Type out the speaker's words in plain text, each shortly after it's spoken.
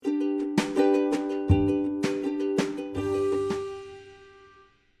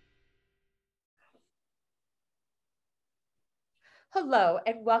Hello,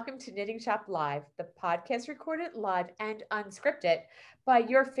 and welcome to Knitting Shop Live, the podcast recorded live and unscripted by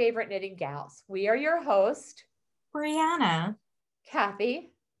your favorite knitting gals. We are your host, Brianna.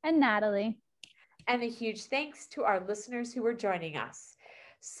 Kathy, and Natalie. And a huge thanks to our listeners who are joining us.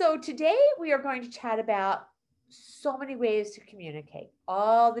 So today we are going to chat about so many ways to communicate,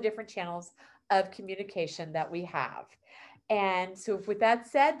 all the different channels of communication that we have. And so with that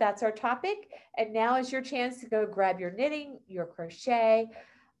said, that's our topic. And now is your chance to go grab your knitting, your crochet,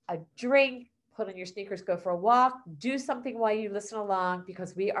 a drink, put on your sneakers, go for a walk, do something while you listen along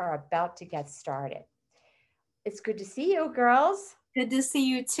because we are about to get started. It's good to see you, girls. Good to see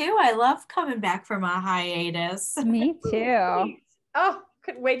you too. I love coming back from a hiatus. Me too. Oh,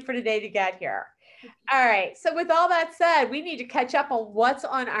 couldn't wait for today to get here. All right. So with all that said, we need to catch up on what's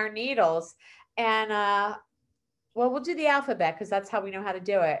on our needles. And well, we'll do the alphabet because that's how we know how to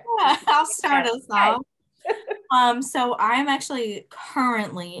do it. Yeah, I'll start us off. So I'm actually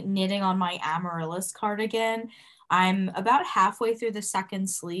currently knitting on my Amaryllis cardigan. I'm about halfway through the second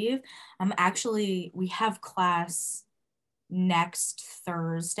sleeve. We have class next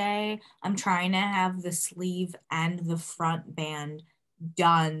Thursday. I'm trying to have the sleeve and the front band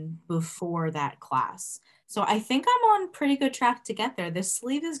done before that class. So I think I'm on pretty good track to get there. This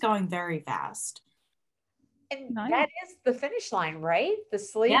sleeve is going very fast. And that is the finish line, right? The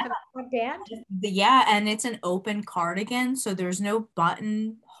sleeve and the front band? Yeah, and it's an open cardigan, so there's no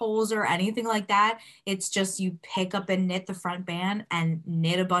button holes or anything like that. It's just you pick up and knit the front band and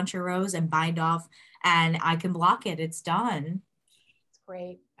knit a bunch of rows and bind off, and I can block it. It's done. That's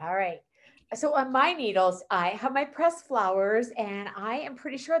great. All right. So on my needles, I have my pressed flowers, and I am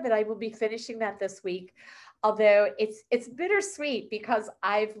pretty sure that I will be finishing that this week. Although it's bittersweet because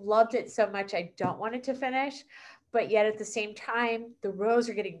I've loved it so much, I don't want it to finish, but yet at the same time, the rows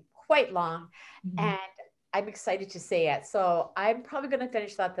are getting quite long, and I'm excited to see it. So I'm probably going to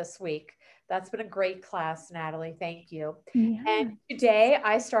finish that this week. That's been a great class, Natalie. Thank you. Yeah. And today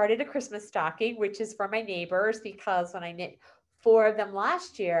I started a Christmas stocking, which is for my neighbors because when I knit 4 of them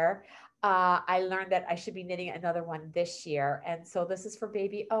last year, I learned that I should be knitting another one this year. And so this is for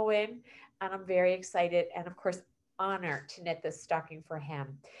baby Owen, and I'm very excited and of course honored to knit this stocking for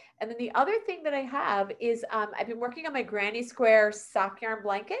him. And then the other thing that I have is I've been working on my Granny Square sock yarn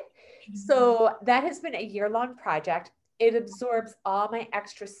blanket. So that has been a year-long project. It absorbs all my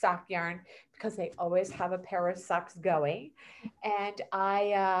extra sock yarn because I always have a pair of socks going. And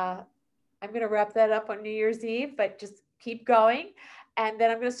I'm going to wrap that up on New Year's Eve, but just keep going. And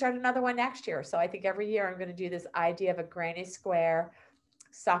then I'm going to start another one next year. So I think every year I'm going to do this idea of a Granny Square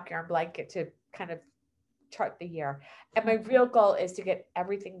sock yarn blanket to kind of chart the year. And my real goal is to get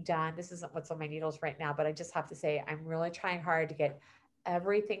everything done. This isn't what's on my needles right now, but I just have to say I'm really trying hard to get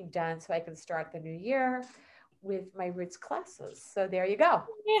everything done so I can start the new year with my roots classes. So there you go.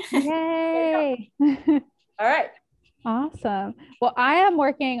 Yay. All right. Awesome. Well, I am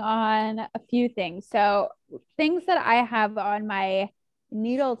working on a few things. So things that I have on my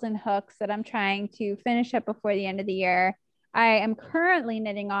needles and hooks that I'm trying to finish up before the end of the year. I am currently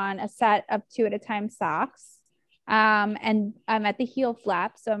knitting on a set of 2 at a time socks. And I'm at the heel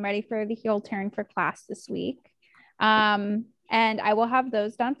flap. So I'm ready for the heel turn for class this week. And I will have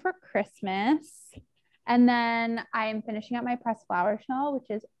those done for Christmas. And then I am finishing up my pressed flower shawl, which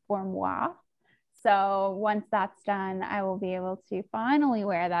is pour moi. So once that's done, I will be able to finally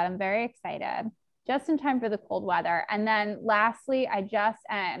wear that. I'm very excited, just in time for the cold weather. And then lastly, I just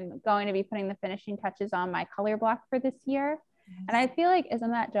am going to be putting the finishing touches on my color block for this year. And I feel like,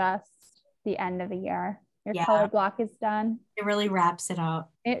 isn't that just the end of the year? Your color block is done. It really wraps it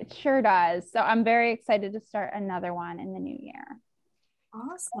up. It sure does. So I'm very excited to start another one in the new year.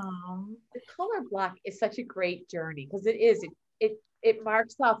 Awesome. The color block is such a great journey because it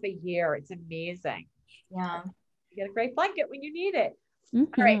marks off a year. It's amazing. Yeah. You get a great blanket when you need it.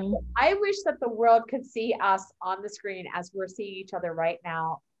 Mm-hmm. All right. I wish that the world could see us on the screen as we're seeing each other right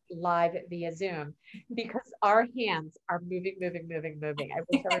now live via Zoom because our hands are moving. I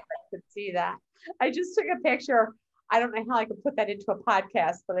wish everybody could see that. I just took a picture. I don't know how I can put that into a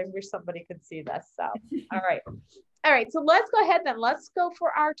podcast, but I wish somebody could see this. So, all right. So let's go ahead then. Let's go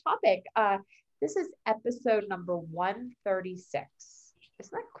for our topic. This is episode number 136.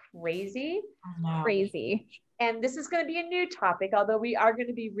 Isn't that crazy? Crazy. And this is going to be a new topic, although we are going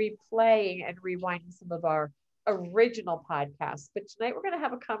to be replaying and rewinding some of our original podcasts. But tonight we're going to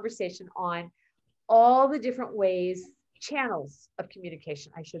have a conversation on all the different ways, channels of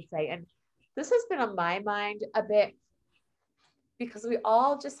communication, I should say. And this has been on my mind a bit because we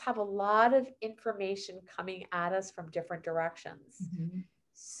all just have a lot of information coming at us from different directions.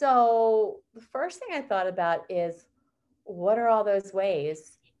 So the first thing I thought about is, what are all those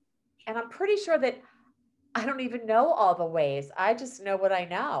ways? And I'm pretty sure that I don't even know all the ways. I just know what I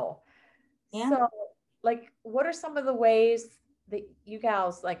know. Yeah. So, like, what are some of the ways that you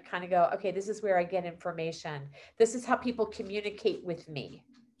gals like kind of go, okay, this is where I get information. This is how people communicate with me.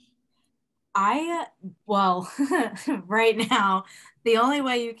 Well, right now, the only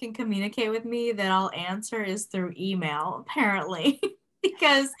way you can communicate with me that I'll answer is through email, apparently,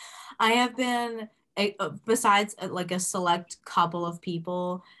 because I have been, besides like a select couple of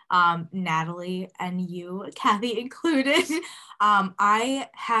people, Natalie and you, Kathy included, I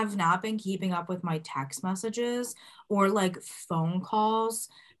have not been keeping up with my text messages or like phone calls.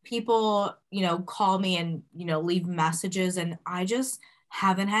 People, call me and, leave messages, and I just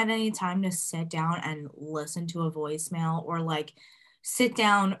haven't had any time to sit down and listen to a voicemail or like sit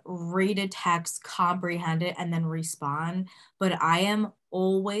down, read a text, comprehend it, and then respond. But I am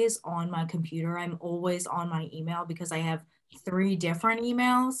always on my computer. I'm always on my email because I have 3 different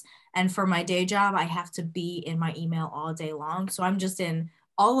emails. And for my day job, I have to be in my email all day long. So I'm just in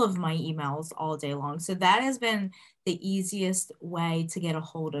all of my emails all day long. So that has been the easiest way to get a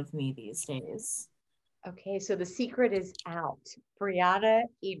hold of me these days. Okay, so the secret is out. Brianna,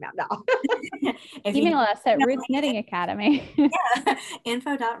 email. No. Email us at Roots Knitting Academy. Yeah,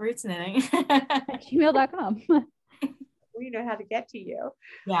 info.rootsknitting at gmail.com. We know how to get to you.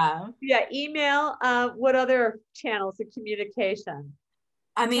 Yeah. Yeah, email. What other channels of communication?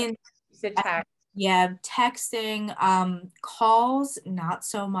 I mean, you said text. Yeah, texting, calls, not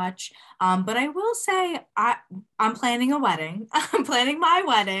so much. But I will say I'm planning a wedding. I'm planning my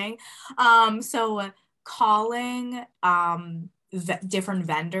wedding. So calling different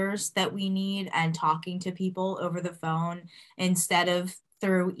vendors that we need and talking to people over the phone instead of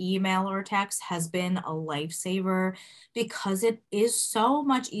through email or text has been a lifesaver because it is so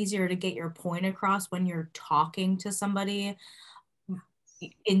much easier to get your point across when you're talking to somebody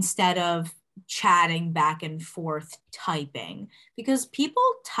instead of chatting back and forth typing, because people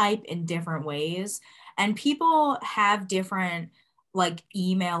type in different ways and people have different like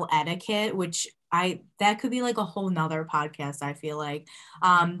email etiquette, which that could be like a whole nother podcast, I feel like.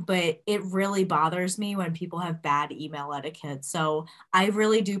 But it really bothers me when people have bad email etiquette. So I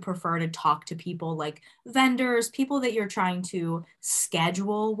really do prefer to talk to people like vendors, people that you're trying to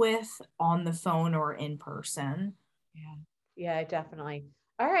schedule with on the phone or in person. Yeah, definitely.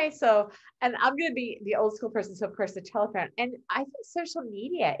 All right. So, and I'm going to be the old school person. So, of course, the telephone. And I think social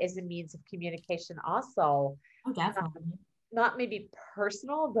media is a means of communication also. Oh, definitely. Not maybe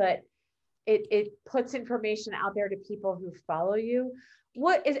personal, but it puts information out there to people who follow you.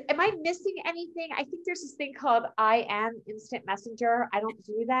 Am I missing anything? I think there's this thing called IM, Instant Messenger. I don't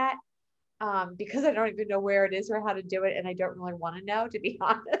do that because I don't even know where it is or how to do it. And I don't really want to know, to be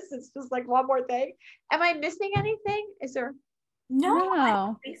honest. It's just like one more thing. Am I missing anything? Is there? No, I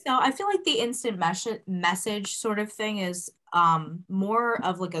don't think so. I feel like the instant message sort of thing is more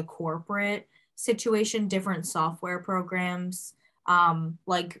of like a corporate situation, different software programs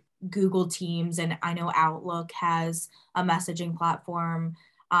like Google Teams, and I know Outlook has a messaging platform.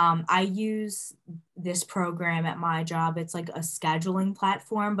 I use this program at my job. It's like a scheduling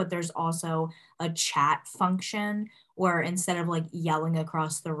platform, but there's also a chat function where instead of like yelling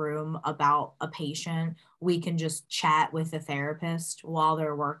across the room about a patient, we can just chat with the therapist while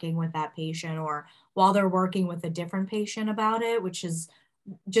they're working with that patient or while they're working with a different patient about it, which is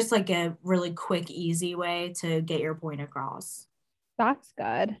just like a really quick, easy way to get your point across. That's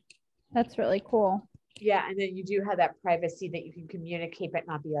good. That's really cool. Yeah, and then you do have that privacy that you can communicate, but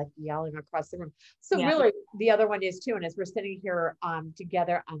not be like yelling across the room. So really, the other one is too, and as we're sitting here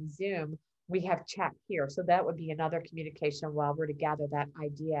together on Zoom, we have chat here. So that would be another communication while we're together, that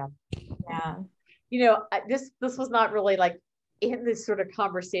idea. Yeah. This was not really like in this sort of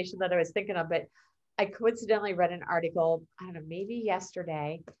conversation that I was thinking of, but I coincidentally read an article, I don't know, maybe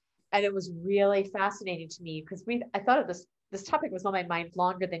yesterday, and it was really fascinating to me because I thought of this topic was on my mind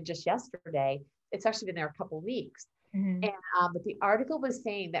longer than just yesterday. It's actually been there a couple of weeks. Mm-hmm. And but the article was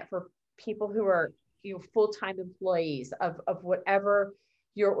saying that for people who are full-time employees of whatever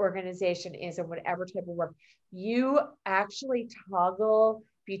your organization is and whatever type of work, you actually toggle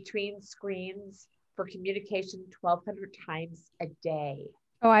between screens for communication 1,200 times a day.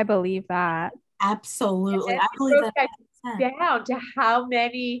 Oh, I believe that. Absolutely. I believe that down to how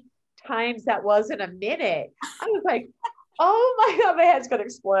many times that was in a minute. I was like, oh my God, my head's gonna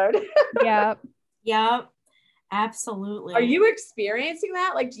explode. Yep. Absolutely. Are you experiencing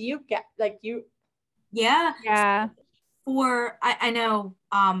that? Like, do you get like you? Yeah. Yeah. I know,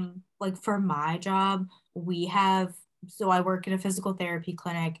 like for my job, so I work in a physical therapy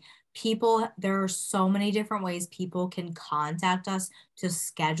clinic. there are so many different ways people can contact us to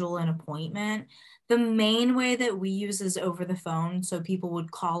schedule an appointment. The main way that we use is over the phone. So people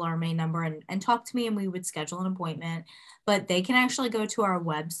would call our main number and talk to me, and we would schedule an appointment. But they can actually go to our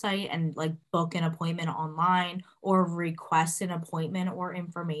website and like book an appointment online or request an appointment or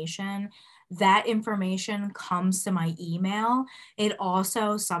information. That information comes to my email. It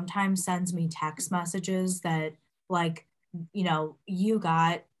also sometimes sends me text messages that, like, you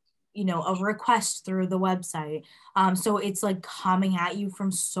got a request through the website. So it's like coming at you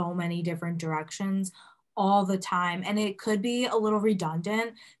from so many different directions all the time. And it could be a little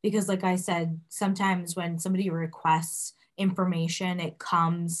redundant because, like I said, sometimes when somebody requests information, it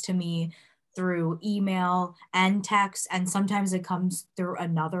comes to me through email and text, and sometimes it comes through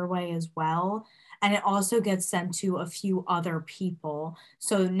another way as well. And it also gets sent to a few other people.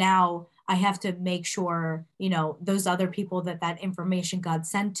 So now I have to make sure, those other people that information got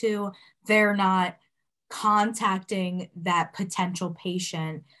sent to, they're not contacting that potential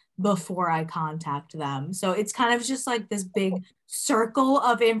patient before I contact them. So it's kind of just like this big circle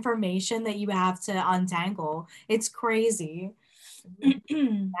of information that you have to untangle. It's crazy.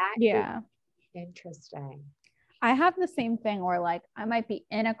 Yeah. Interesting. I have the same thing where like I might be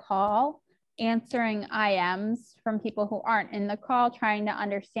in a call answering IMs from people who aren't in the call, trying to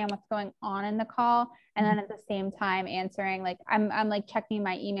understand what's going on in the call. And then at the same time answering, like I'm like checking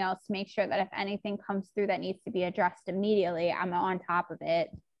my emails to make sure that if anything comes through that needs to be addressed immediately, I'm on top of it.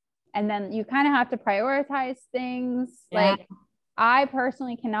 And then you kind of have to prioritize things. Yeah. Like I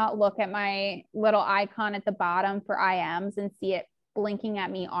personally cannot look at my little icon at the bottom for IMs and see it blinking at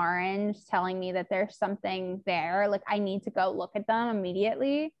me orange, telling me that there's something there. Like I need to go look at them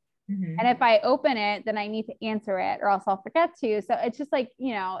immediately. Mm-hmm. And if I open it, then I need to answer it or else I'll forget to. So it's just like,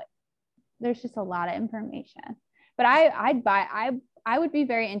 there's just a lot of information. But I would be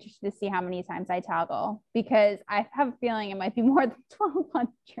very interested to see how many times I toggle, because I have a feeling it might be more than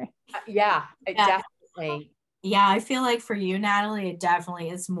 1,200. Yeah, definitely. Yeah, I feel like for you, Natalie, it definitely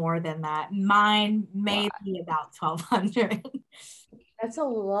is more than that. Mine may be about 1,200. That's a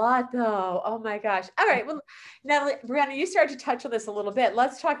lot though. Oh my gosh. All right. Well, Natalie, Brianna, you started to touch on this a little bit.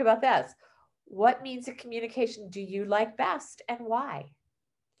 Let's talk about this. What means of communication do you like best and why?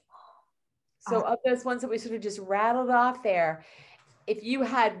 So of those ones that we sort of just rattled off there, if you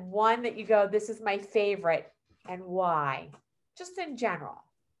had one that you go, this is my favorite and why, just in general.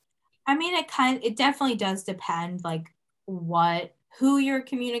 I mean, it definitely does depend like who you're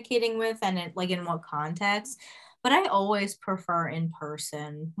communicating with and in what context. But I always prefer in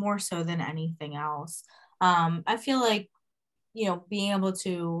person more so than anything else. I feel like, being able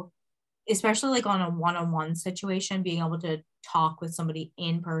to, especially like on a one-on-one situation, being able to talk with somebody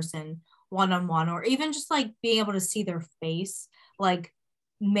in person, one-on-one, or even just like being able to see their face, like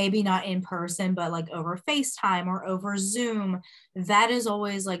maybe not in person, but like over FaceTime or over Zoom, that is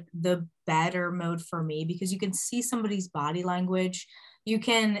always like the better mode for me because you can see somebody's body language. You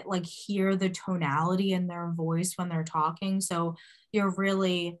can like hear the tonality in their voice when they're talking. So you're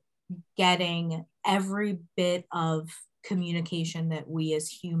really getting every bit of communication that we as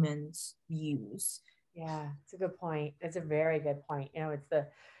humans use. Yeah, it's a good point. It's a very good point.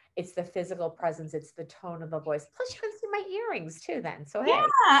 It's the physical presence, it's the tone of the voice. Plus you can see my earrings too then. So hey.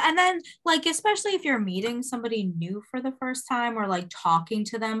 Yeah, and then like especially if you're meeting somebody new for the first time or like talking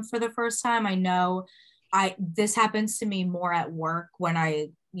to them for the first time, I know this happens to me more at work when I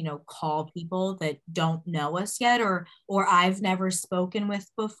call people that don't know us yet or I've never spoken with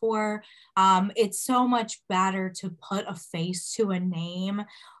before. It's so much better to put a face to a name,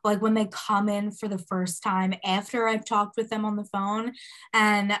 like when they come in for the first time after I've talked with them on the phone,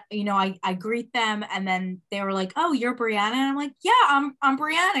 and I greet them, and then they were like, "Oh, you're Brianna," and I'm like, "Yeah, I'm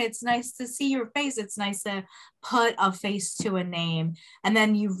Brianna. It's nice to see your face. It's nice to put a face to a name," and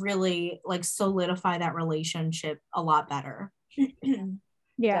then you really like solidify that relationship a lot better.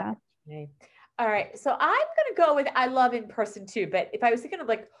 Yeah. Definitely. All right. So I'm going to go with, I love in person too, but if I was thinking of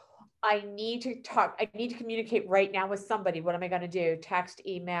like, I need to talk, I need to communicate right now with somebody. What am I going to do? Text,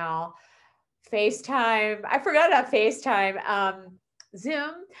 email, FaceTime. I forgot about FaceTime.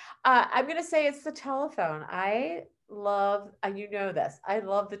 Zoom. I'm going to say it's the telephone. I love, this. I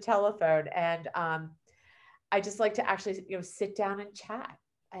love the telephone. And I just like to actually, sit down and chat.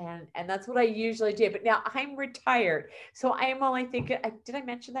 And that's what I usually do. But now I'm retired. So I am only thinking, did I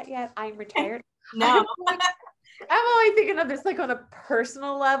mention that yet? I'm retired. No. I'm only thinking of this like on a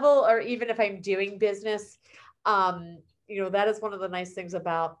personal level, or even if I'm doing business. That is one of the nice things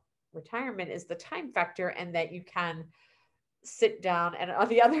about retirement is the time factor, and that you can sit down. And on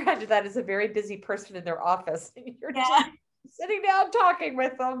the other end of that is a very busy person in their office. And you're just sitting down talking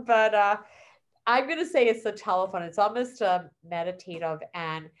with them, but I'm going to say it's the telephone. It's almost meditative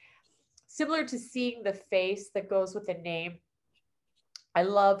and similar to seeing the face that goes with the name. I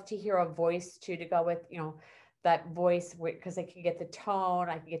love to hear a voice too, to go with, that voice, because I can get the tone,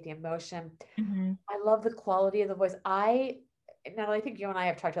 I can get the emotion. Mm-hmm. I love the quality of the voice. Natalie, I think you and I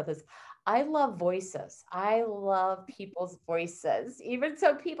have talked about this. I love voices. I love people's voices. Even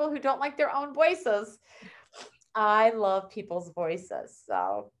so, people who don't like their own voices, I love people's voices.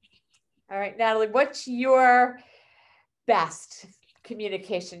 So, all right, Natalie, what's your best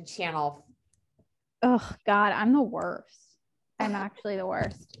communication channel? Oh God, I'm the worst. I'm actually the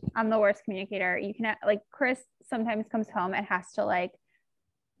worst. I'm the worst communicator. You can like Chris sometimes comes home and has to like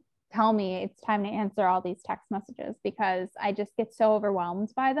tell me it's time to answer all these text messages because I just get so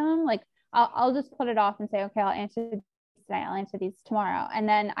overwhelmed by them. Like I'll just put it off and say, okay, I'll answer today. I'll answer these tomorrow. And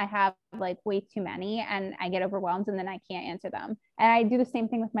then I have like way too many and I get overwhelmed and then I can't answer them. And I do the same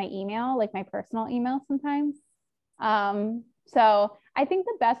thing with my email, like my personal email sometimes. So I think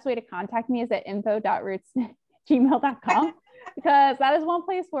the best way to contact me is at info.roots@gmail.com because that is one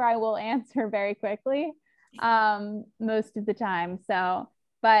place where I will answer very quickly most of the time. So,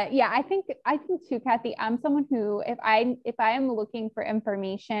 but yeah, I think too, Kathy, I'm someone who if I am looking for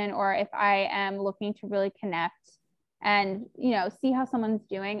information or if I am looking to really connect and see how someone's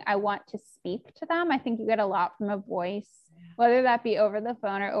doing, I want to speak to them. I think you get a lot from a voice, whether that be over the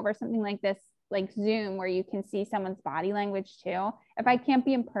phone or over something like this, like Zoom, where you can see someone's body language too. If I can't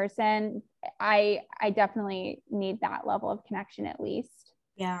be in person, I definitely need that level of connection at least.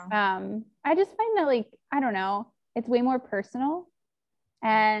 Yeah. I just find that, like, I don't know, it's way more personal.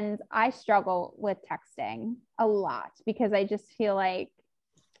 And I struggle with texting a lot because I just feel like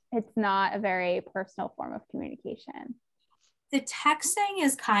it's not a very personal form of communication. The texting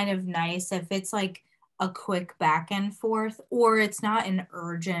is kind of nice if it's like a quick back and forth or it's not an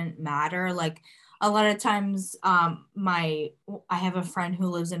urgent matter. Like a lot of times I have a friend who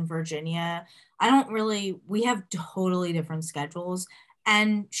lives in Virginia. We have totally different schedules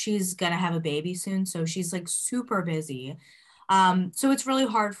and she's gonna have a baby soon, so she's like super busy. So it's really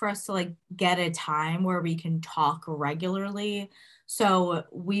hard for us to like get a time where we can talk regularly. So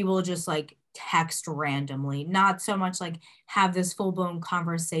we will just like text randomly, not so much like have this full-blown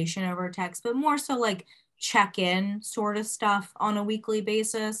conversation over text, but more so like check in sort of stuff on a weekly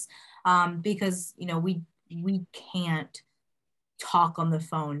basis, because we can't talk on the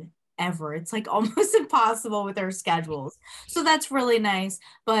phone ever. It's like almost impossible with our schedules, so that's really nice.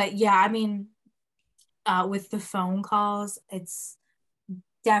 But yeah, I mean, with the phone calls, it's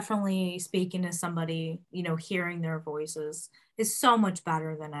definitely speaking to somebody, hearing their voices is so much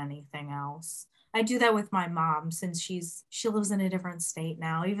better than anything else. I do that with my mom since she lives in a different state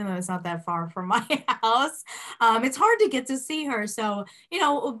now, even though it's not that far from my house. It's hard to get to see her. So,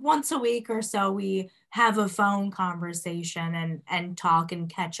 once a week or so, we have a phone conversation and talk and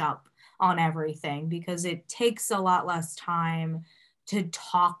catch up on everything because it takes a lot less time to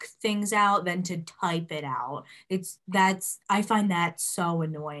talk things out than to type it out. I find that so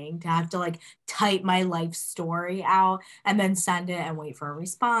annoying to have to like type my life story out and then send it and wait for a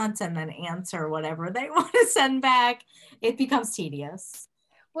response and then answer whatever they want to send back. It becomes tedious.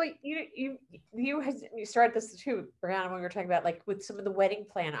 Well, you started this too, Brianna, when we were talking about like with some of the wedding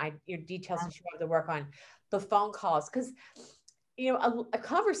plan, your details that you have to work on, the phone calls, because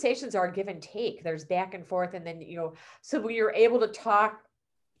conversations are a give and take. There's back and forth, and then so when you're able to talk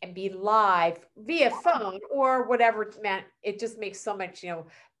and be live via phone or whatever it's meant, it just makes so much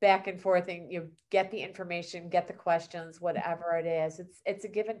back and forth, and you get the information, get the questions, whatever it is. It's a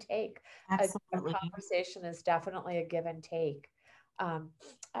give and take. Absolutely. A conversation is definitely a give and take. All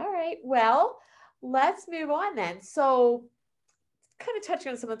right, well, let's move on then. So kind of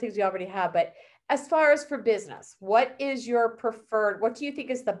touching on some of the things we already have, but as far as for business, what do you think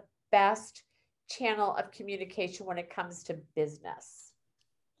is the best channel of communication when it comes to business?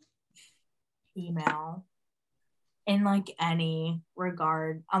 Email. In like any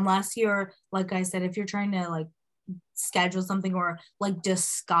regard, unless you're, like I said, if you're trying to like schedule something or like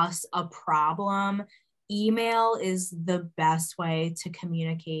discuss a problem, email is the best way to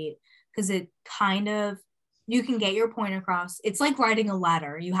communicate because it kind of, you can get your point across. It's like writing a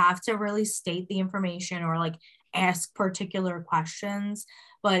letter. You have to really state the information or like ask particular questions,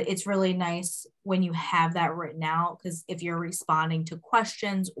 but it's really nice when you have that written out because if you're responding to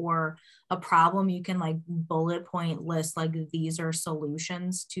questions or a problem, you can like bullet point list like these are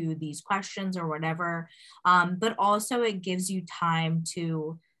solutions to these questions or whatever. But also it gives you time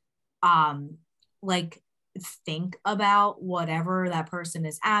to like think about whatever that person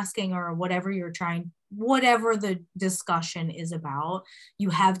is asking or whatever the discussion is about. You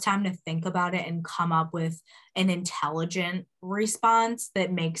have time to think about it and come up with an intelligent response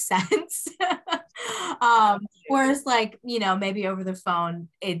that makes sense. Whereas like, maybe over the phone,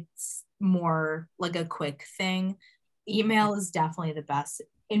 it's more like a quick thing. Email is definitely the best,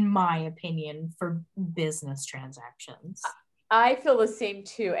 in my opinion, for business transactions. I feel the same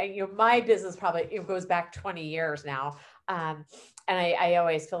too. And my business probably goes back 20 years now. And I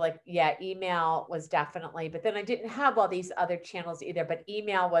always feel like, yeah, email was definitely, but then I didn't have all these other channels either, but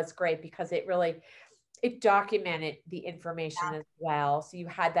email was great because it documented the information as well. So you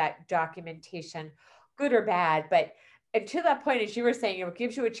had that documentation, good or bad, and to that point, as you were saying, it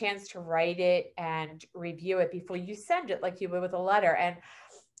gives you a chance to write it and review it before you send it, like you would with a letter. And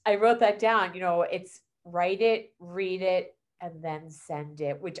I wrote that down, it's write it, read it, and then send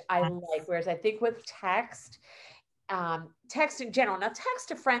it, which I like. Whereas I think with text in general, now text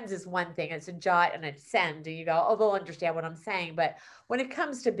to friends is one thing. It's a jot and a send, and you go, oh, they'll understand what I'm saying. But when it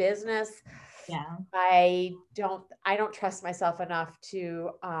comes to business, I don't trust myself enough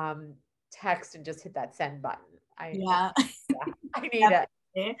to text and just hit that send button. I need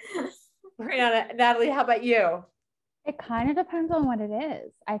it. Brianna, Natalie, how about you? It kind of depends on what it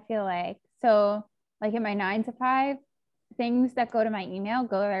is, I feel like. So like in my 9 to 5, things that go to my email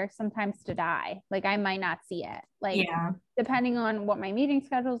go there sometimes to die. Like I might not see it. Like depending on what my meeting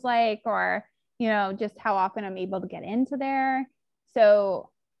schedule's like, or, just how often I'm able to get into there. So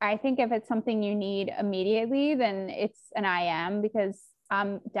I think if it's something you need immediately, then it's an IM, because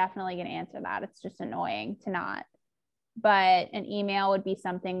I'm definitely going to answer that. It's just annoying to not. But an email would be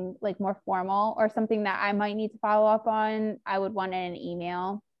something like more formal or something that I might need to follow up on. I would want in an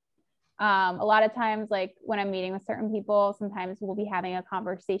email. A lot of times, like when I'm meeting with certain people, sometimes we'll be having a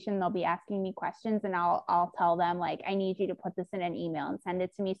conversation. They'll be asking me questions, and I'll tell them like, I need you to put this in an email and send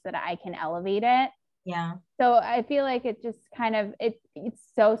it to me so that I can elevate it. Yeah. So I feel like it just kind of, it's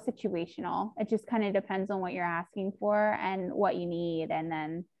so situational. It just kind of depends on what you're asking for and what you need. And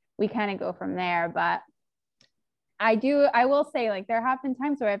then we kind of go from there. But I will say, like, there have been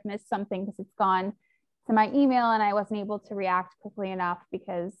times where I've missed something because it's gone to my email and I wasn't able to react quickly enough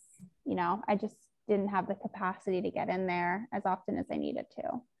because, I just didn't have the capacity to get in there as often as I needed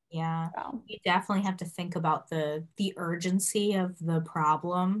to. Yeah. So you definitely have to think about the urgency of the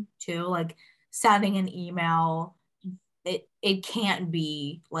problem too. Like sending an email, it can't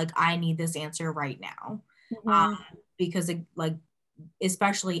be like, I need this answer right now. Because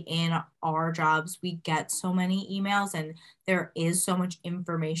especially in our jobs, we get so many emails and there is so much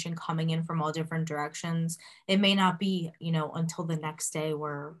information coming in from all different directions. It may not be, until the next day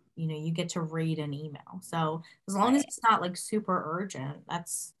where, you get to read an email. So as long as it's not like super urgent,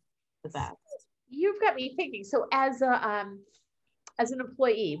 that's the best. You've got me thinking. So as an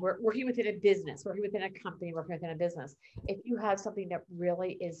employee, we're working within a business, working within a company, working within a business, if you have something that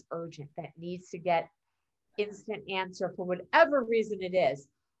really is urgent, that needs to get instant answer for whatever reason it is,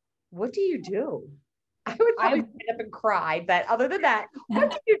 what do you do? I would probably stand up and cry, but other than that, what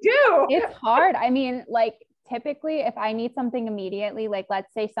do you do? It's hard. I mean, like typically if I need something immediately, like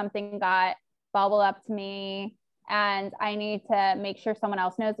let's say something got bubbled up to me and I need to make sure someone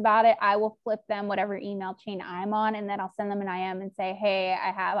else knows about it, I will flip them whatever email chain I'm on, and then I'll send them an IM and say, hey,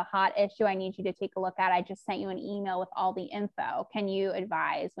 I have a hot issue I need you to take a look at. I just sent you an email with all the info. Can you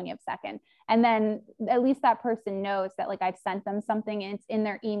advise when you have a second? And then at least that person knows that like I've sent them something and it's in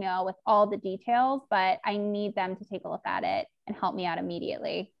their email with all the details, but I need them to take a look at it and help me out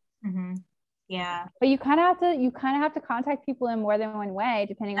immediately. Yeah. But you kind of have to contact people in more than one way,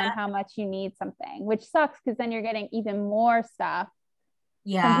 depending on how much you need something, which sucks because then you're getting even more stuff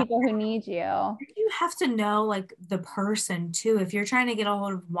from people who need you. You have to know like the person too. If you're trying to get a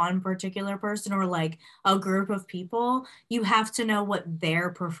hold of one particular person or like a group of people, you have to know what their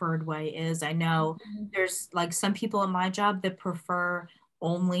preferred way is. I know there's like some people at my job that prefer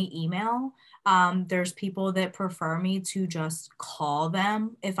only email. There's people that prefer me to just call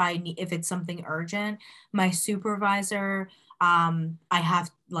them if it's something urgent. My supervisor, I have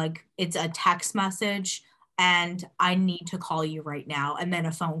like, it's a text message and I need to call you right now, and then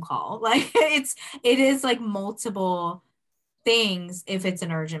a phone call. Like it is like multiple things if it's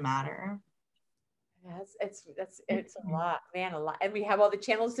an urgent matter. Yes, it's a lot, man, a lot. And we have all the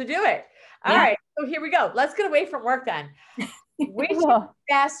channels to do it. All right, so here we go. Let's get away from work then. Which is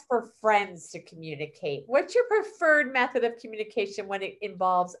best for friends to communicate? What's your preferred method of communication when it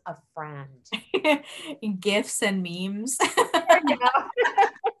involves a friend? GIFs and memes.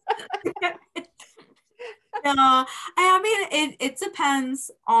 No, I mean it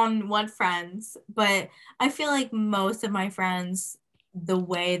depends on what friends, but I feel like most of my friends, the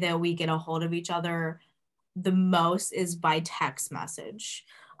way that we get a hold of each other the most is by text message.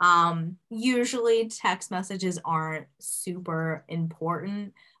 Usually text messages aren't super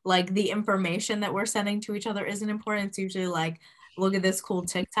important. Like the information that we're sending to each other isn't important. It's usually like, look at this cool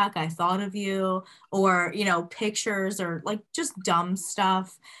TikTok, I thought of you, or, you know, pictures or like just dumb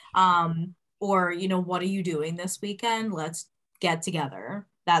stuff. Or, you know, what are you doing this weekend? Let's get together,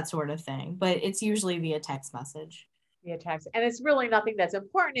 that sort of thing. But it's usually via text message. Via text. And it's really nothing that's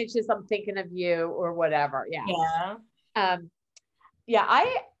important. It's just I'm thinking of you or whatever. Yeah. Yeah. Um, yeah,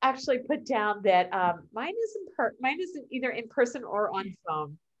 I actually put down that mine isn't either in person or on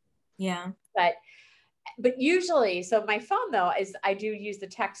phone. Yeah. But usually, so my phone though is I do use the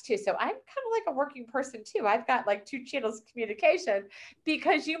text too. So I'm kind of like a working person too. I've got like two channels of communication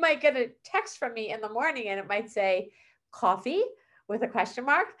because you might get a text from me in the morning and it might say coffee with a question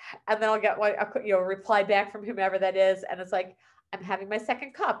mark, and then I'll get a reply back from whomever that is, and it's like I'm having my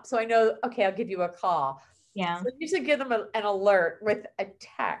second cup, so I know okay, I'll give you a call. Yeah. So I usually give them an alert with a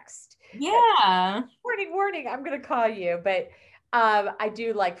text. Yeah. Warning, I'm going to call you. But I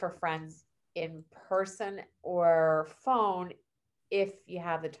do like for friends in person or phone if you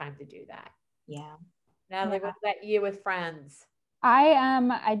have the time to do that. Yeah. Natalie, Yeah. what about you with friends?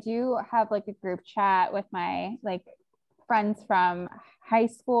 I do have like a group chat with my like friends from high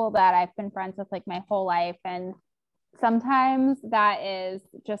school that I've been friends with like my whole life. And sometimes that is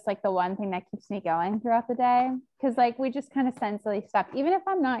just like the one thing that keeps me going throughout the day. Cause like we just kind of send silly stuff. Even if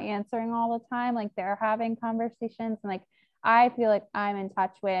I'm not answering all the time, like they're having conversations and like I feel like I'm in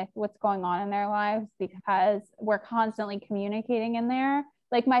touch with what's going on in their lives because we're constantly communicating in there.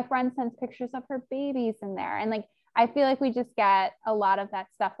 Like my friend sends pictures of her babies in there. And like I feel like we just get a lot of that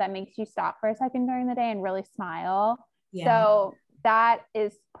stuff that makes you stop for a second during the day and really smile. Yeah. So that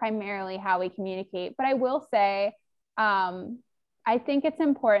is primarily how we communicate. But I will say, I think it's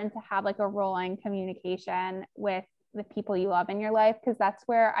important to have like a rolling communication with the people you love in your life because that's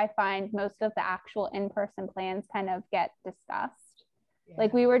where I find most of the actual in-person plans kind of get discussed. Yeah.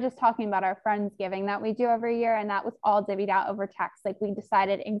 Like we were just talking about our Friendsgiving that we do every year, and that was all divvied out over text. Like we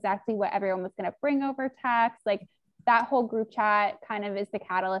decided exactly what everyone was going to bring over text. Like that whole group chat kind of is the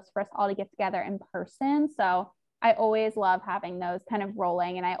catalyst for us all to get together in person. So I always love having those kind of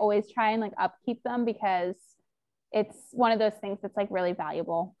rolling, and I always try and like upkeep them because it's one of those things that's like really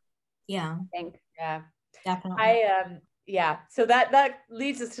valuable. Yeah. I think. Yeah. Definitely. Yeah. So that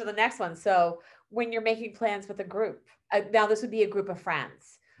leads us to the next one. So when you're making plans with a group, now this would be a group of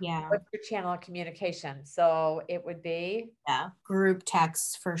friends. Yeah. What's your channel of communication? So it would be group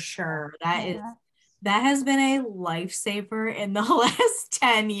texts for sure. That has been a lifesaver in the last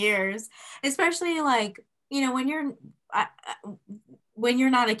 10 years, especially like, you know, when you're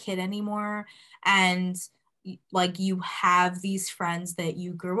not a kid anymore and like you have these friends that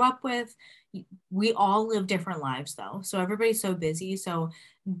you grew up with. We all live different lives though, so everybody's so busy, so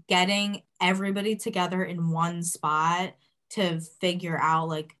getting everybody together in one spot to figure out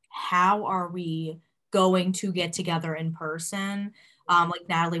like how are we going to get together in person, like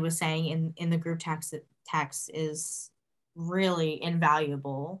Natalie was saying in the group text is really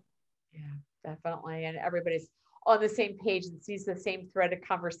invaluable. Yeah, definitely. And everybody's on the same page and sees the same thread of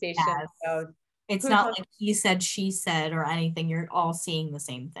conversation. Yes. So it's not like he said, she said, or anything. You're all seeing the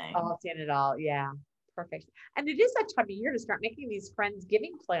same thing. All seeing it all. Yeah. Perfect. And it is that time of year to start making these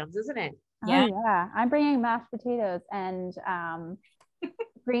Friendsgiving plans, isn't it? Yeah. Oh, yeah. I'm bringing mashed potatoes and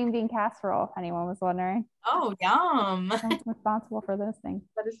green bean casserole, if anyone was wondering. Oh, yum. I'm responsible for those things.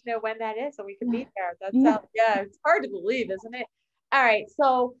 Let us know when that is so we can be there. It's hard to believe, isn't it? All right.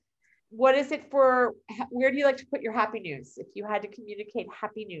 So what is it for, where do you like to put your happy news? If you had to communicate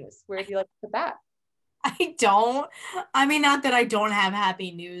happy news, where do you like to put that? I mean, not that I don't have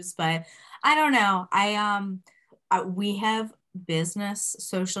happy news, but I don't know. We have business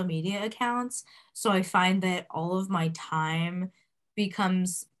social media accounts, so I find that all of my time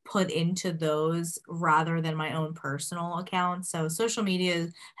becomes put into those rather than my own personal account. So social media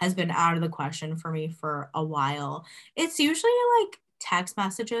has been out of the question for me for a while. It's usually like text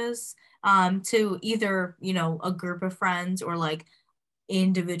messages to either, you know, a group of friends or like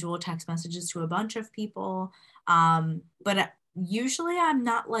individual text messages to a bunch of people. But usually I'm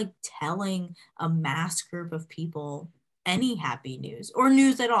not like telling a mass group of people any happy news or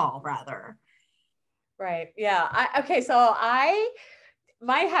news at all, rather. Right. Yeah. Okay. So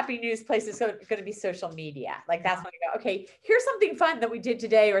my happy news place is going to be social media. Like that's when I go, okay, here's something fun that we did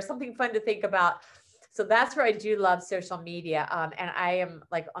today or something fun to think about. So that's where I do love social media. And I am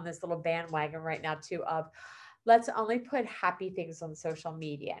like on this little bandwagon right now too of let's only put happy things on social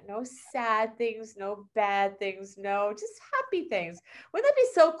media. No sad things, no bad things, no, just happy things. Wouldn't that be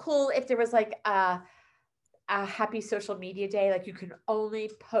so cool if there was like a happy social media day? Like you can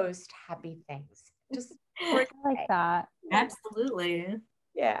only post happy things. Just for I like that. Absolutely.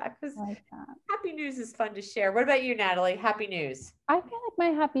 yeah, because I like that. happy news is fun to share. What about you, Natalie? Happy news. I feel like my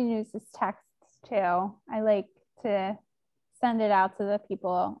happy news is texts too. I like to send it out to the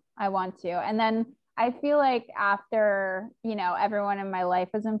people I want to. And then I feel like after, everyone in my life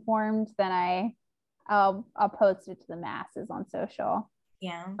is informed, then I'll post it to the masses on social.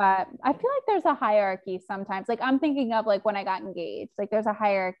 Yeah. But I feel like there's a hierarchy sometimes. Like I'm thinking of like when I got engaged, like there's a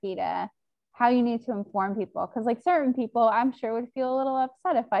hierarchy to how you need to inform people. Cause like certain people I'm sure would feel a little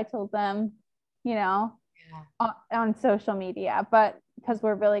upset if I told them, on social media, but because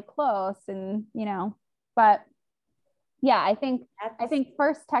we're really close and, but yeah, I think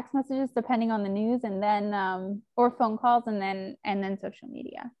first text messages depending on the news and then or phone calls and then social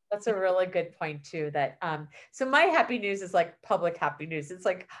media. That's a really good point too. That so my happy news is like public happy news. It's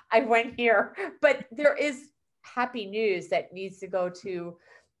like I went here, but there is happy news that needs to go to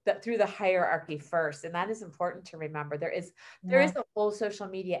through the hierarchy first, and that is important to remember. There is a whole social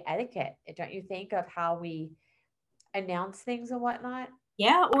media etiquette, don't you think, of how we announce things and whatnot?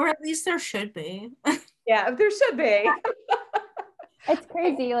 Yeah, or at least there should be. Yeah, there should be. It's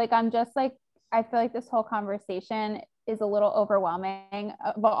crazy. Like I'm just like I feel like this whole conversation is a little overwhelming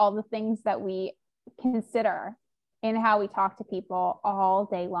about all the things that we consider in how we talk to people all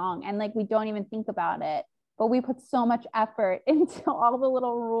day long. And like we don't even think about it, but we put so much effort into all the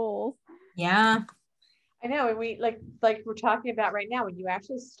little rules. Yeah. I know. And we like we're talking about right now, when you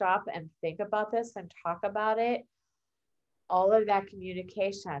actually stop and think about this and talk about it, all of that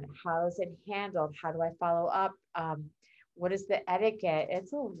communication, how is it handled? How do I follow up? What is the etiquette?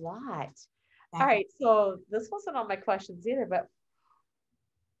 It's a lot. All right. So this wasn't on my questions either, but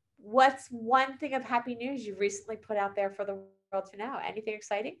what's one thing of happy news you've recently put out there for the world to know? Anything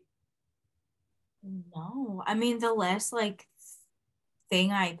exciting? No, I mean, the last like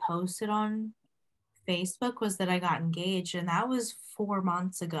thing I posted on Facebook was that I got engaged, and that was 4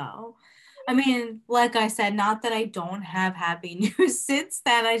 months ago. I mean, like I said, not that I don't have happy news since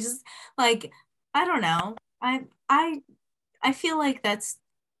then. I just like, I don't know. I feel like that's,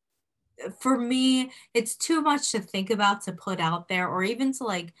 for me, it's too much to think about to put out there or even to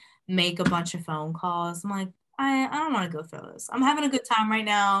like make a bunch of phone calls. I'm like, I don't want to go through this. I'm having a good time right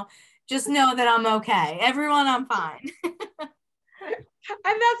now. Just know that I'm okay. Everyone, I'm fine. And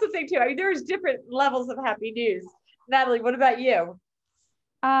that's the thing too. I mean, there's different levels of happy news. Natalie, what about you?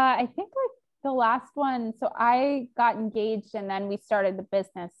 I think like the last one. So I got engaged and then we started the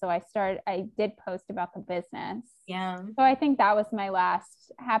business. So I did post about the business. Yeah. So I think that was my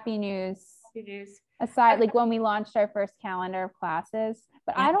last happy news. Happy news. Aside, like when we launched our first calendar of classes,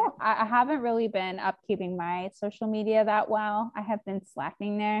 but Yeah. I haven't really been upkeeping my social media that well. I have been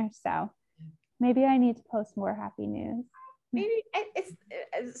slacking there. So maybe I need to post more happy news. Maybe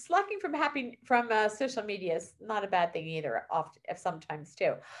it's slacking from social media is not a bad thing either. Often, sometimes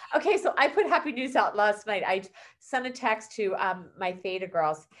too. Okay, so I put happy news out last night. I sent a text to my Theta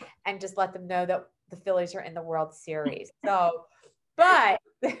girls and just let them know that the Phillies are in the World Series. So, but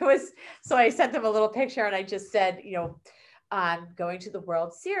I sent them a little picture and I just said, going to the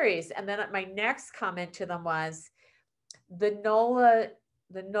World Series. And then my next comment to them was, the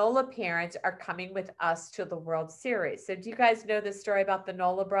Nola parents are coming with us to the World Series. So do you guys know this story about the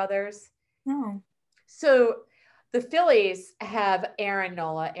Nola brothers? No. So the Phillies have Aaron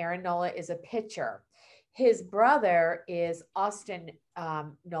Nola. Aaron Nola is a pitcher. His brother is Austin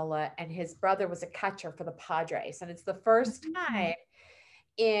Nola, and his brother was a catcher for the Padres. And it's the first time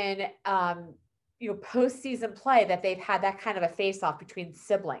in postseason play that they've had that kind of a face-off between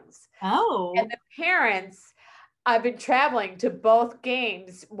siblings. Oh. And the parents, I've been traveling to both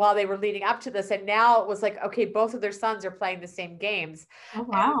games while they were leading up to this. And now it was like, okay, both of their sons are playing the same games. Oh,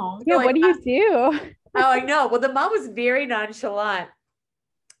 wow. Yeah, what do you do? Oh, I know. Well, the mom was very nonchalant.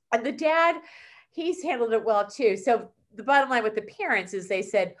 And the dad, he's handled it well too. So the bottom line with the parents is they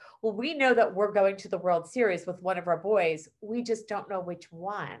said, well, we know that we're going to the World Series with one of our boys. We just don't know which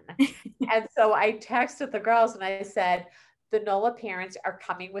one. And so I texted the girls and I said, the Nola parents are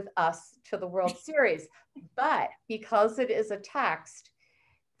coming with us to the World Series. But because it is a text,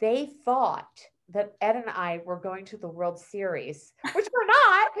 they thought that Ed and I were going to the World Series, which we're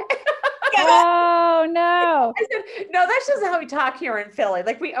not. Oh, no. I said, no, that's just how we talk here in Philly.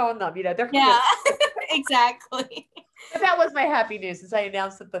 Like we own them, they're Yeah, exactly. But that was my happy news, as I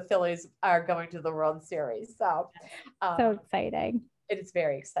announced that the Phillies are going to the World Series. So So exciting. it is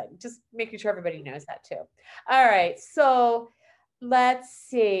very exciting. Just making sure everybody knows that too. All right. So let's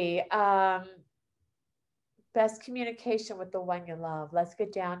see. Best communication with the one you love. Let's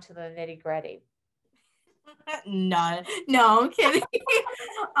get down to the nitty gritty. None. No, I'm kidding.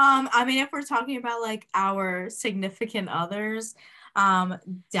 I mean, if we're talking about like our significant others,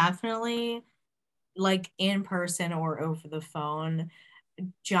 definitely like in person or over the phone.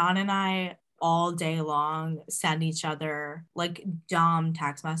 John and I all day long send each other like dumb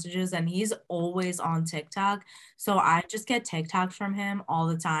text messages, and he's always on TikTok. So I just get TikToks from him all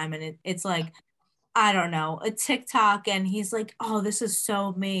the time, and it's like, I don't know, a TikTok, and he's like, oh, this is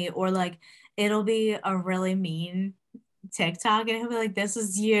so me. Or like, it'll be a really mean TikTok, and he'll be like, this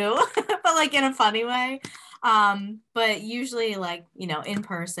is you, but like in a funny way. But usually, like, you know, in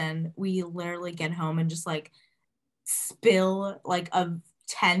person, we literally get home and just like spill like a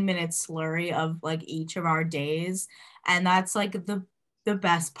 10-minute slurry of like each of our days. And that's like the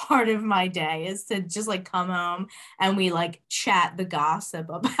best part of my day, is to just like come home and we like chat the gossip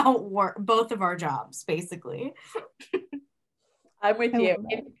about work, both of our jobs, basically. I'm with you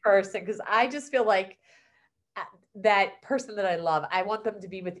in person, because I just feel like that person that I love, I want them to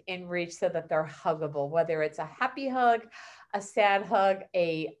be within reach so that they're huggable, whether it's a happy hug, a sad hug,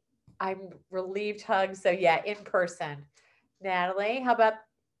 a I'm relieved hug. So yeah, in person. Natalie, how about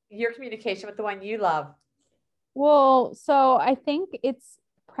your communication with the one you love? Well, so I think it's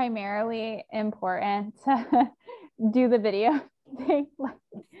primarily important to do the video thing. Like,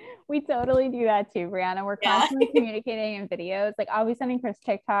 we totally do that too, Brianna. We're constantly communicating in videos. Like, I'll be sending Chris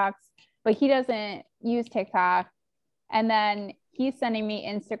TikToks, but he doesn't use TikTok. And then he's sending me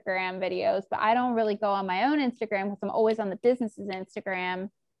Instagram videos, but I don't really go on my own Instagram because I'm always on the business's Instagram.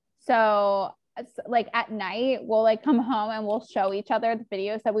 So like at night, we'll like come home and we'll show each other the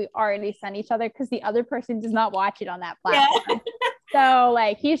videos that we already sent each other, because the other person does not watch it on that platform. So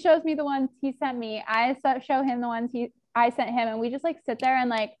like he shows me the ones he sent me, I show him the ones I sent him, and we just like sit there and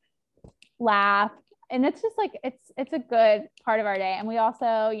like laugh. And it's just like it's a good part of our day. And we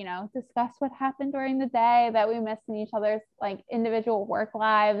also, you know, discuss what happened during the day that we missed in each other's like individual work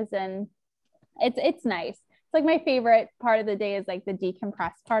lives. And it's nice. It's like my favorite part of the day is like the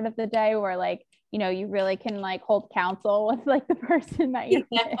decompressed part of the day, where like, you know, you really can like hold counsel with like the person that you're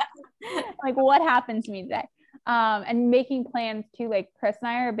with. Like, what happened to me today? And making plans too. Like, Chris and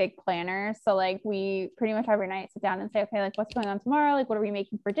I are big planners, so like we pretty much every night sit down and say, okay, like what's going on tomorrow, like what are we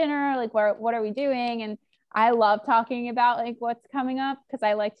making for dinner, like what are we doing. And I love talking about like what's coming up, because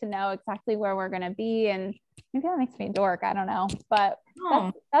I like to know exactly where we're going to be. And maybe that makes me a dork, I don't know, but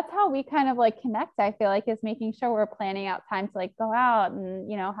that's how we kind of like connect, I feel like, is making sure we're planning out time to like go out and,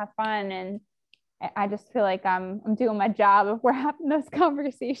 you know, have fun. And I just feel like I'm doing my job if we're having those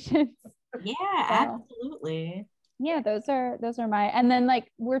conversations. Yeah, So, absolutely. yeah, those are my, and then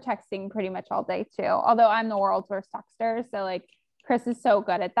like we're texting pretty much all day too, although I'm the world's worst texter. So like Chris is so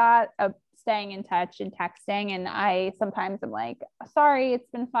good at that, of staying in touch and texting, and I sometimes am like, sorry, it's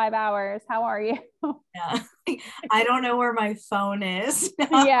been 5 hours, how are you? Yeah. I don't know where my phone is.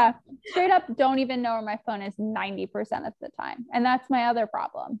 Yeah, straight up don't even know where my phone is 90% of the time. And that's my other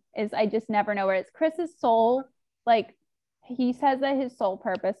problem, is I just never know where it's. Chris's soul, like he says that his sole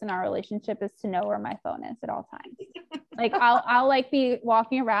purpose in our relationship is to know where my phone is at all times. Like I'll like be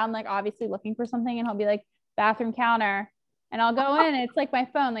walking around, like obviously looking for something, and he'll be like, bathroom counter, and I'll go in and it's like my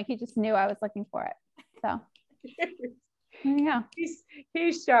phone, like he just knew I was looking for it. So yeah,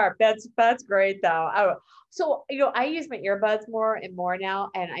 he's sharp. That's great though. So you know, I use my earbuds more and more now,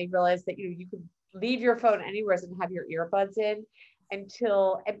 and I realized that you can leave your phone anywhere and have your earbuds in and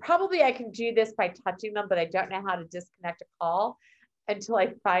probably I can do this by touching them, but I don't know how to disconnect a call until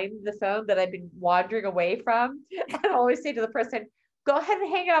I find the phone that I've been wandering away from. And I always say to the person, go ahead and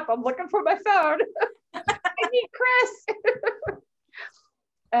hang up, I'm looking for my phone. I need Chris.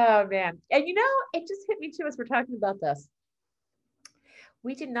 Oh man. And you know, it just hit me too as we're talking about this.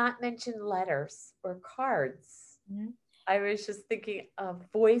 We did not mention letters or cards. Mm-hmm. I was just thinking of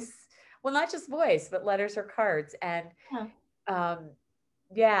voice, well, not just voice, but letters or cards. And that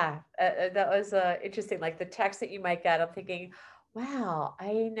was interesting. Like the text that you might get, I'm thinking, wow,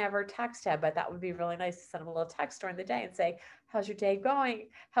 I never text him, but that would be really nice to send him a little text during the day and say, how's your day going?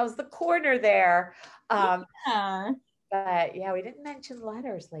 How's the corner there? But yeah, we didn't mention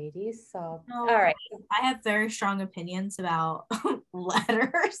letters, ladies. So, all right. I have very strong opinions about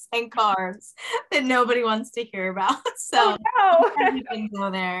letters and cards that nobody wants to hear about. So, no.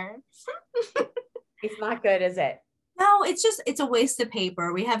 go there. It's not good, is it? No, it's a waste of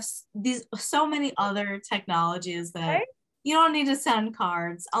paper. We have these so many other technologies that Right? you don't need to send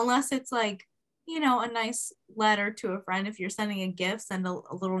cards unless it's like, a nice letter to a friend. If you're sending a gift, send a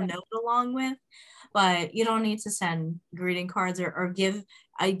little note along with, but you don't need to send greeting cards or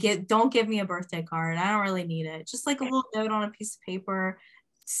don't give me a birthday card. I don't really need it. Just like a little note on a piece of paper,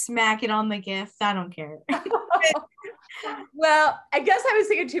 smack it on the gift. I don't care. Well, I guess I was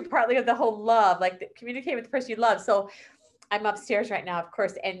thinking too, partly of the whole love, like communicate with the person you love. So I'm upstairs right now, of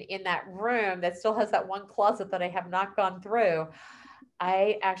course, and in that room that still has that one closet that I have not gone through,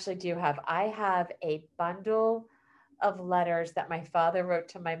 I actually I have a bundle of letters that my father wrote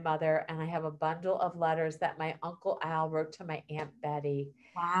to my mother, and I have a bundle of letters that my Uncle Al wrote to my Aunt Betty.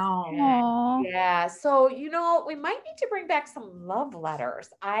 Wow. Aw. Yeah. So, we might need to bring back some love letters.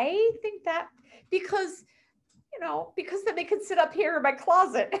 I think that because, because then they can sit up here in my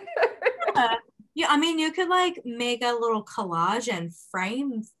closet. Yeah. Yeah, I mean, you could like make a little collage and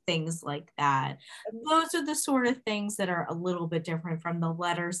frame things like that. Those are the sort of things that are a little bit different from the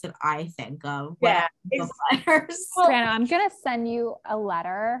letters that I think of when Yeah. I think of letters. Brianna, I'm gonna send you a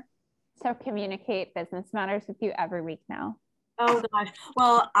letter to communicate business matters with you every week now. Oh gosh.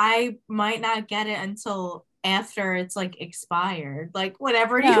 Well, I might not get it until after it's like expired. Like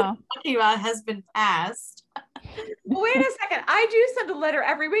whatever you're talking about has been passed. Well, wait a second. I do send a letter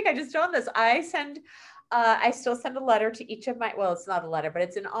every week. I just done this. I still send a letter to each of well, it's not a letter, but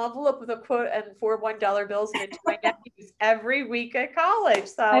it's an envelope with a quote and 4 $1 bills and to my nephews every week at college.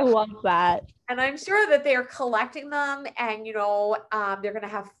 So I love that. And I'm sure that they're collecting them and, they're going to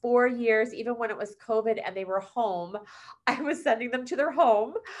have 4 years, even when it was COVID and they were home. I was sending them to their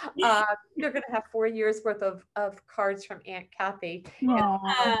home. They're going to have 4 years worth of cards from Aunt Kathy.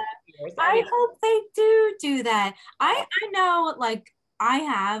 I hope they do that. I know, like, I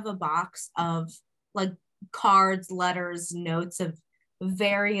have a box of like cards, letters, notes of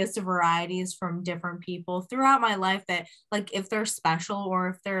various varieties from different people throughout my life that, like, if they're special or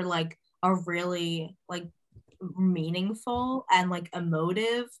if they're like are really like meaningful and like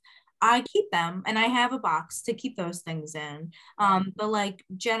emotive, I keep them and I have a box to keep those things in. But like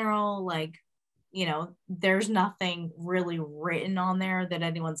general, like, there's nothing really written on there that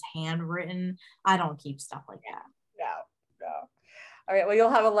anyone's handwritten. I don't keep stuff like that. No. All right. Well, you'll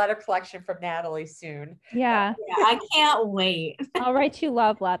have a letter collection from Natalie soon. Yeah. I can't wait. I'll write you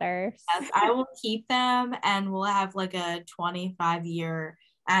love letters. Yes, I will keep them and we'll have like a 25-year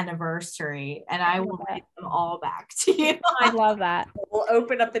anniversary and I will write them all back to you. I love that. We'll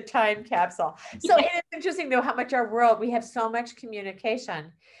open up the time capsule. So it is interesting though how much our world, we have so much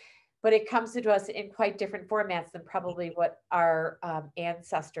communication, but it comes to us in quite different formats than probably what our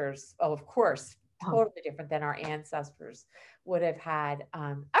ancestors, of course, totally different than our ancestors would have had.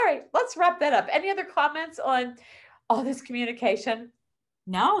 All right, let's wrap that up. Any other comments on all this communication?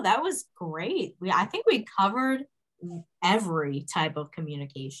 No, that was great. I think we covered every type of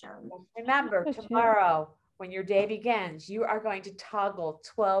communication. Remember, tomorrow, when your day begins, you are going to toggle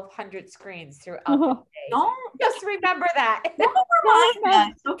 1,200 screens throughout the day. Just remember that. Don't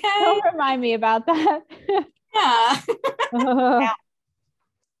remind us, okay? Don't remind me about that. Yeah.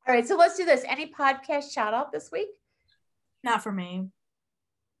 All right, so let's do this. Any podcast shout out this week? Not for me.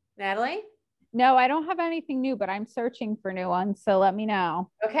 Natalie? No, I don't have anything new, but I'm searching for new ones. So let me know.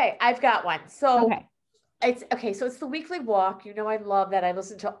 Okay, I've got one. So okay. So it's the weekly walk. I love that. I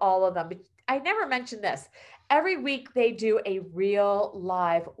listen to all of them, but I never mentioned this. Every week they do a real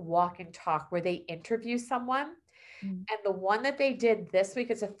live walk and talk where they interview someone. And the one that they did this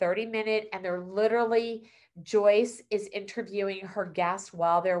week is a 30-minute, and they're literally, Joyce is interviewing her guest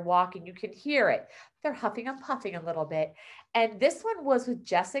while they're walking. You can hear it. They're huffing and puffing a little bit. And this one was with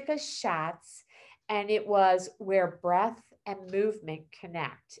Jessica Schatz, and it was where breath and movement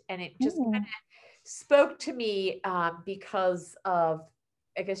connect. And it just kind of spoke to me because of,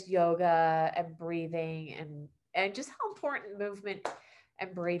 I guess, yoga and breathing and just how important movement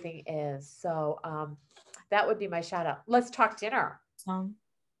and breathing is. So that would be my shout out. Let's talk dinner.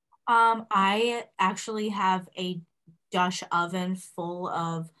 I actually have a Dutch oven full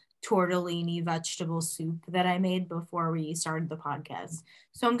of tortellini vegetable soup that I made before we started the podcast.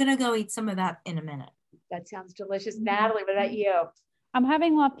 So I'm going to go eat some of that in a minute. That sounds delicious. Natalie, what about you? I'm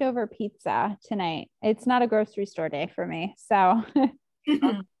having leftover pizza tonight. It's not a grocery store day for me. So it's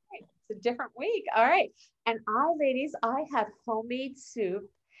a different week. All right. And ladies, I have homemade soup.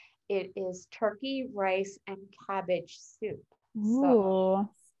 It is turkey, rice, and cabbage soup. So,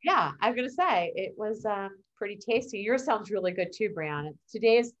 yeah, I'm going to say it was pretty tasty. Yours sounds really good too, Brianna.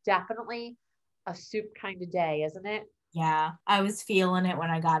 Today is definitely a soup kind of day, isn't it? Yeah, I was feeling it when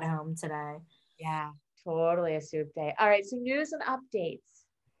I got home today. Yeah, Totally a soup day. All right. So news and updates.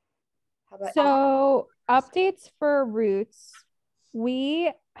 How about So updates for Roots.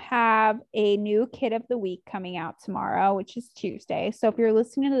 We have a new kit of the week coming out tomorrow, which is Tuesday. So if you're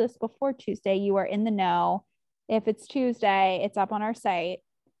listening to this before Tuesday, you are in the know. If it's Tuesday, it's up on our site.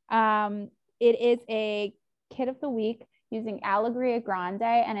 It is a kit of the week using Alegria Grande,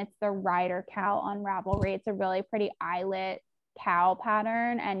 and it's the Rider cowl on Ravelry. It's a really pretty eyelet cowl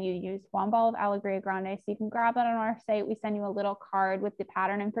pattern, and you use one ball of Alegria Grande. So you can grab that on our site. We send you a little card with the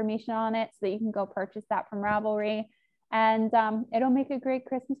pattern information on it so that you can go purchase that from Ravelry. And it'll make a great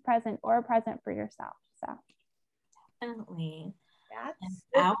Christmas present or a present for yourself. So Definitely. And that's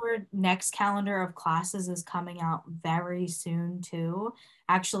our next calendar of classes is coming out very soon too,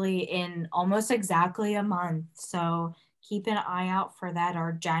 actually in almost exactly a month. So keep an eye out for that.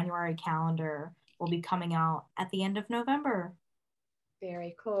 Our January calendar will be coming out at the end of November.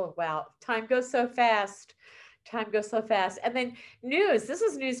 very cool. Wow. Time goes so fast. Time goes so fast. And then news. This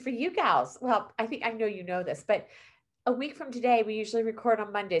is news for you gals. Well, I know you know this, but a week from today, we usually record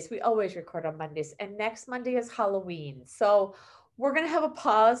on Mondays. We always record on Mondays. And next Monday is Halloween. So we're going to have a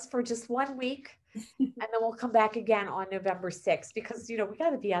pause for just 1 week. And then we'll come back again on November 6th because, we got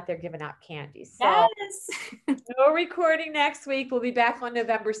to be out there giving out candy. So Yes. no recording next week. We'll be back on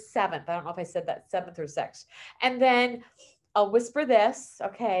November 7th. I don't know if I said that 7th or 6th. And then I'll whisper this.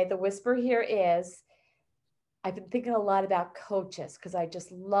 Okay. The whisper here is I've been thinking a lot about coaches because I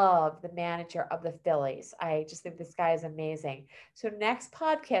just love the manager of the Phillies. I just think this guy is amazing. So next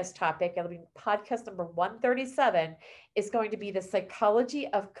podcast topic, it'll be podcast number 137, is going to be the psychology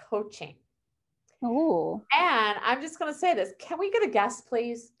of coaching. oh, And I'm just going to say this. Can we get a guest,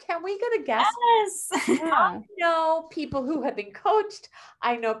 please? Can we get a guest? Yes. yeah. I know people who have been coached.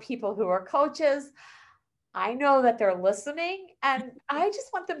 I know people who are coaches. I know that they're listening. And I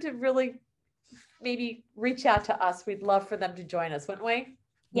just want them to really maybe reach out to us. We'd love for them to join us, wouldn't we?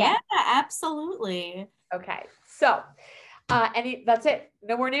 Yeah, absolutely. Okay. So that's it.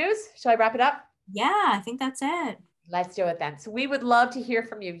 No more news. Shall I wrap it up? Yeah, I think that's it. Let's do it then. So we would love to hear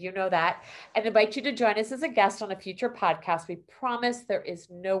from you. You know that, and invite you to join us as a guest on a future podcast. We promise there is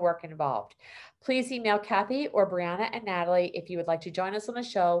no work involved. Please email Kathy or Brianna and Natalie if you would like to join us on the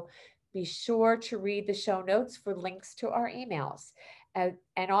show. Be sure to read the show notes for links to our emails.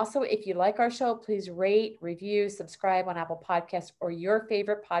 And also, if you like our show, please rate, review, subscribe on Apple Podcasts or your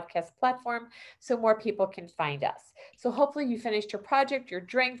favorite podcast platform so more people can find us. So hopefully you finished your project, your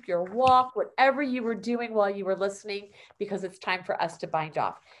drink, your walk, whatever you were doing while you were listening, because it's time for us to bind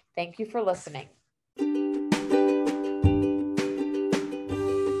off. Thank you for listening.